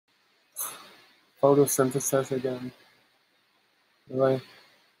photosynthesis again. Really?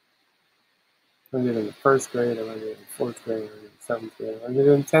 I learned it in the first grade, I learned it in fourth grade, I learned it in seventh grade, I learned it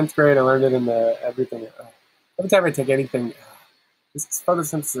in 10th grade, I learned it in everything. Every time I take anything, this is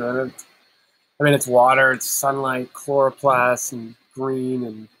photosynthesis. I mean, it's water, it's sunlight, chloroplast, and green,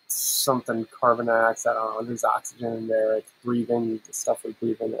 and something carbon dioxide. I don't know, there's oxygen in there, it's breathing, the stuff we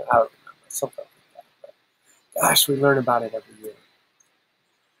breathe in and out, something like that. But gosh, we learn about it every year.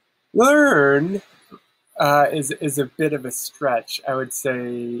 Learn is a bit of a stretch. I would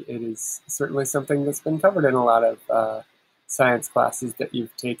say it is certainly something that's been covered in a lot of science classes that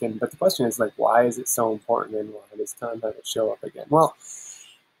you've taken. But the question is, like, why is it so important and why does compound show up again? Well,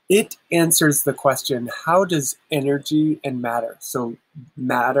 it answers the question, how does energy and matter, so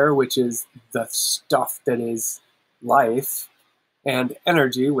matter, which is the stuff that is life, and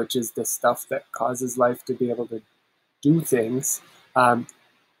energy, which is the stuff that causes life to be able to do things,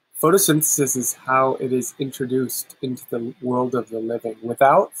 photosynthesis is how it is introduced into the world of the living.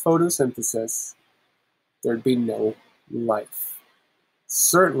 Without photosynthesis, there'd be no life.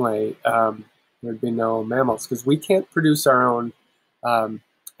 Certainly, there'd be no mammals, because we can't produce our own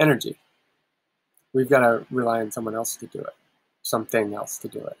energy. We've got to rely on someone else to do it, something else to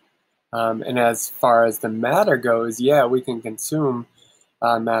do it. And as far as the matter goes, yeah, we can consume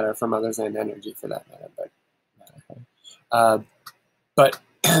matter from others and energy for that matter. But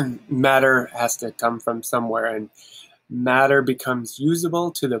matter has to come from somewhere, and matter becomes usable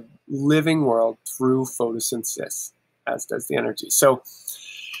to the living world through photosynthesis, as does the energy. So,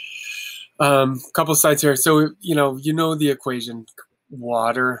 a couple slides here. So, you know the equation.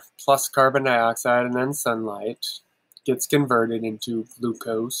 Water plus carbon dioxide and then sunlight gets converted into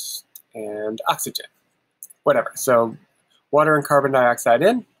glucose and oxygen, whatever. So water and carbon dioxide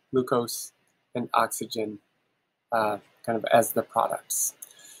in, glucose and oxygen kind of as the products.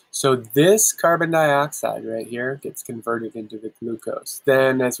 So this carbon dioxide right here gets converted into the glucose.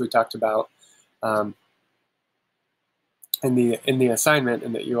 Then, as we talked about in the assignment,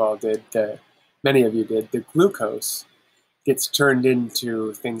 and that you all did, many of you did, the glucose gets turned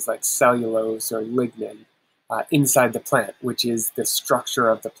into things like cellulose or lignin inside the plant, which is the structure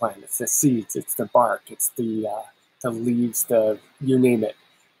of the plant. It's the seeds, it's the bark, it's the leaves, you name it.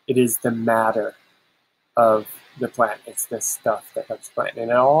 It is the matter of the plant. It's the stuff that helps plant,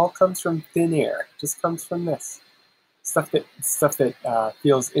 and it all comes from thin air. It just comes from this stuff that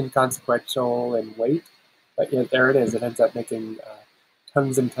feels inconsequential in weight, but yet there it is. It ends up making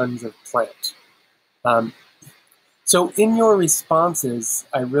tons and tons of plant. So in your responses,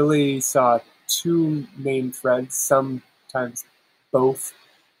 I really saw two main threads, sometimes both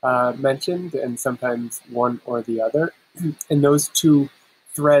mentioned, and sometimes one or the other. And those two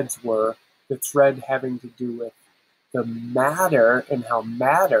threads were the thread having to do with the matter and how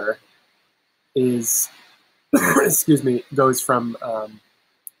matter is, excuse me, goes from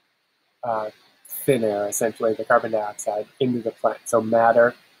thin air, essentially, the carbon dioxide, into the plant. So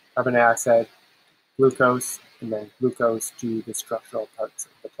matter, carbon dioxide, glucose, and then glucose to the structural parts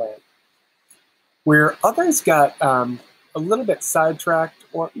of the plant. Where others got a little bit sidetracked,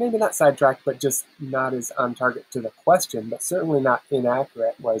 or maybe not sidetracked, but just not as on target to the question, but certainly not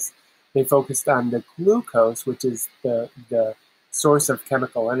inaccurate, was they focused on the glucose, which is the source of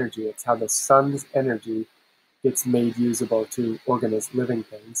chemical energy. It's how the sun's energy gets made usable to living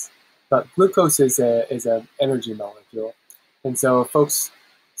things. But glucose is an energy molecule. And so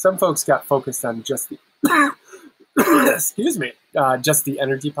some folks got focused on just the excuse me, just the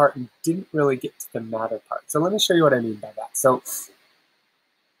energy part and didn't really get to the matter part. So let me show you what I mean by that. So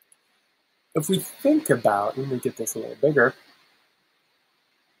if we think about, let me get this a little bigger,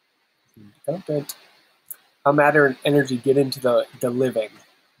 how matter and energy get into the living,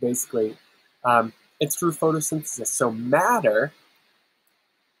 basically, it's through photosynthesis. So matter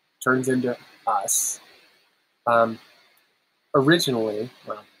turns into us. Originally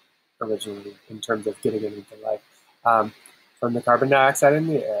in terms of getting it into life, from the carbon dioxide in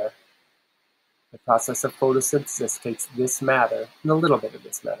the air, the process of photosynthesis takes this matter, and a little bit of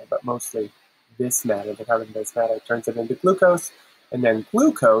this matter, but mostly this matter, the carbon-based matter, turns it into glucose, and then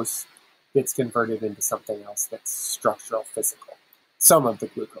glucose gets converted into something else that's structural, physical. Some of the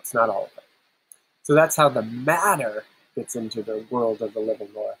glucose, not all of it. So that's how the matter gets into the world of the living,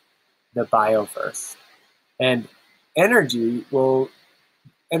 or the bioverse. And energy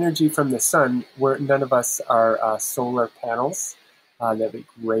from the sun, where none of us are solar panels. That'd be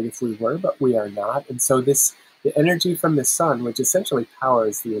great if we were, but we are not. And so the energy from the sun, which essentially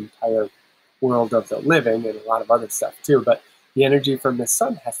powers the entire world of the living and a lot of other stuff too, but the energy from the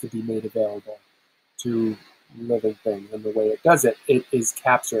sun has to be made available to living thing. And the way it does it, it is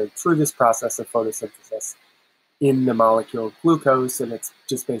captured through this process of photosynthesis in the molecule glucose, and it's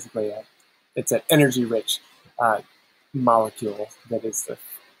just basically it's an energy-rich molecule that is the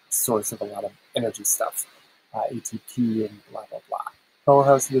source of a lot of energy stuff, ATP and blah, blah, blah.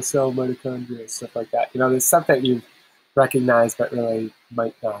 Powerhouse of the cell, mitochondria, stuff like that. There's stuff that you recognize but really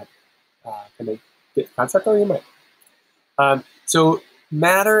might not kind of get the concept, or you might. So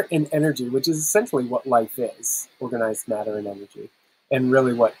matter and energy, which is essentially what life is, organized matter and energy, and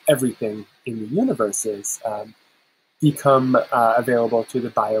really what everything in the universe is, become available to the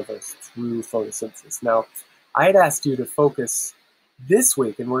bioverse through photosynthesis. Now, I had asked you to focus this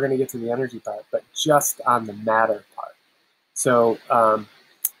week, and we're going to get to the energy part, but just on the matter part. So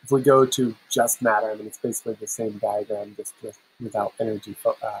if we go to just matter, I mean, it's basically the same diagram, just without energy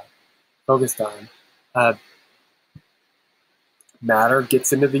focused on. Matter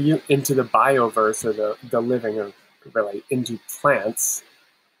gets into the bioverse, or the living, or really into plants,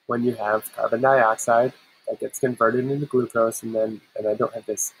 when you have carbon dioxide that gets converted into glucose, and I don't have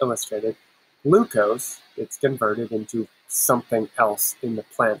this illustrated, glucose gets converted into something else in the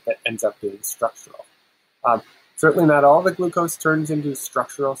plant that ends up being structural. Certainly not all the glucose turns into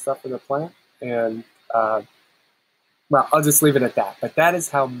structural stuff in the plant, and well, I'll just leave it at that. But that is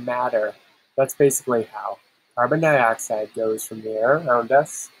how matter, that's basically how carbon dioxide goes from the air around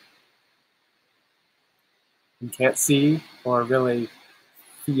us. You can't see or really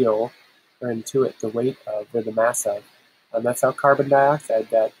feel or intuit the weight of, or the mass of. And that's how carbon dioxide,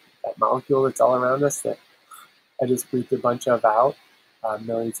 that molecule that's all around us that I just breathed a bunch of out,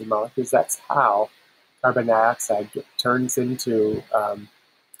 millions of molecules, that's how carbon dioxide turns into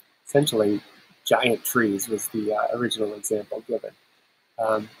essentially giant trees, was the original example given,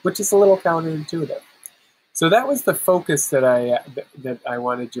 which is a little counterintuitive. So that was the focus that I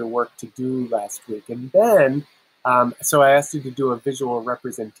wanted your work to do last week. And then, so I asked you to do a visual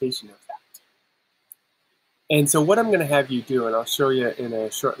representation of that. And so what I'm going to have you do, and I'll show you in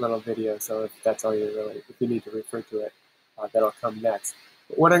a short little video, so if that's all if you need to refer to it, that'll come next.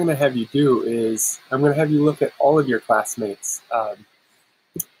 But what I'm going to have you do is, I'm going to have you look at all of your classmates'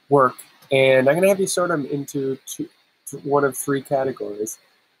 work, and I'm going to have you sort them into one of three categories.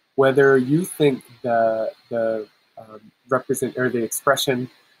 Whether you think the expression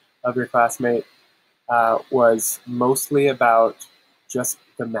of your classmate was mostly about just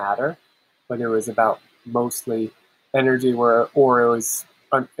the matter, whether it was about mostly energy, or it was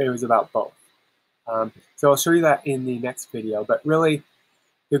about both. So I'll show you that in the next video. But really,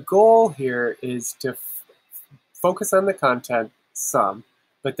 the goal here is to focus on the content some,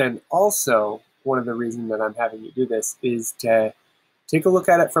 but then also one of the reasons that I'm having you do this is to take a look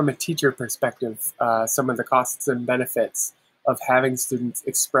at it from a teacher perspective, some of the costs and benefits of having students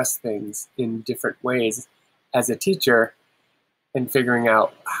express things in different ways as a teacher, and figuring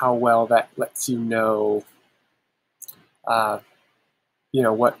out how well that lets you know,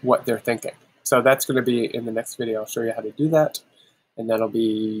 what they're thinking. So that's going to be in the next video. I'll show you how to do that, and that'll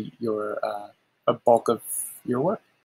be your a bulk of your work.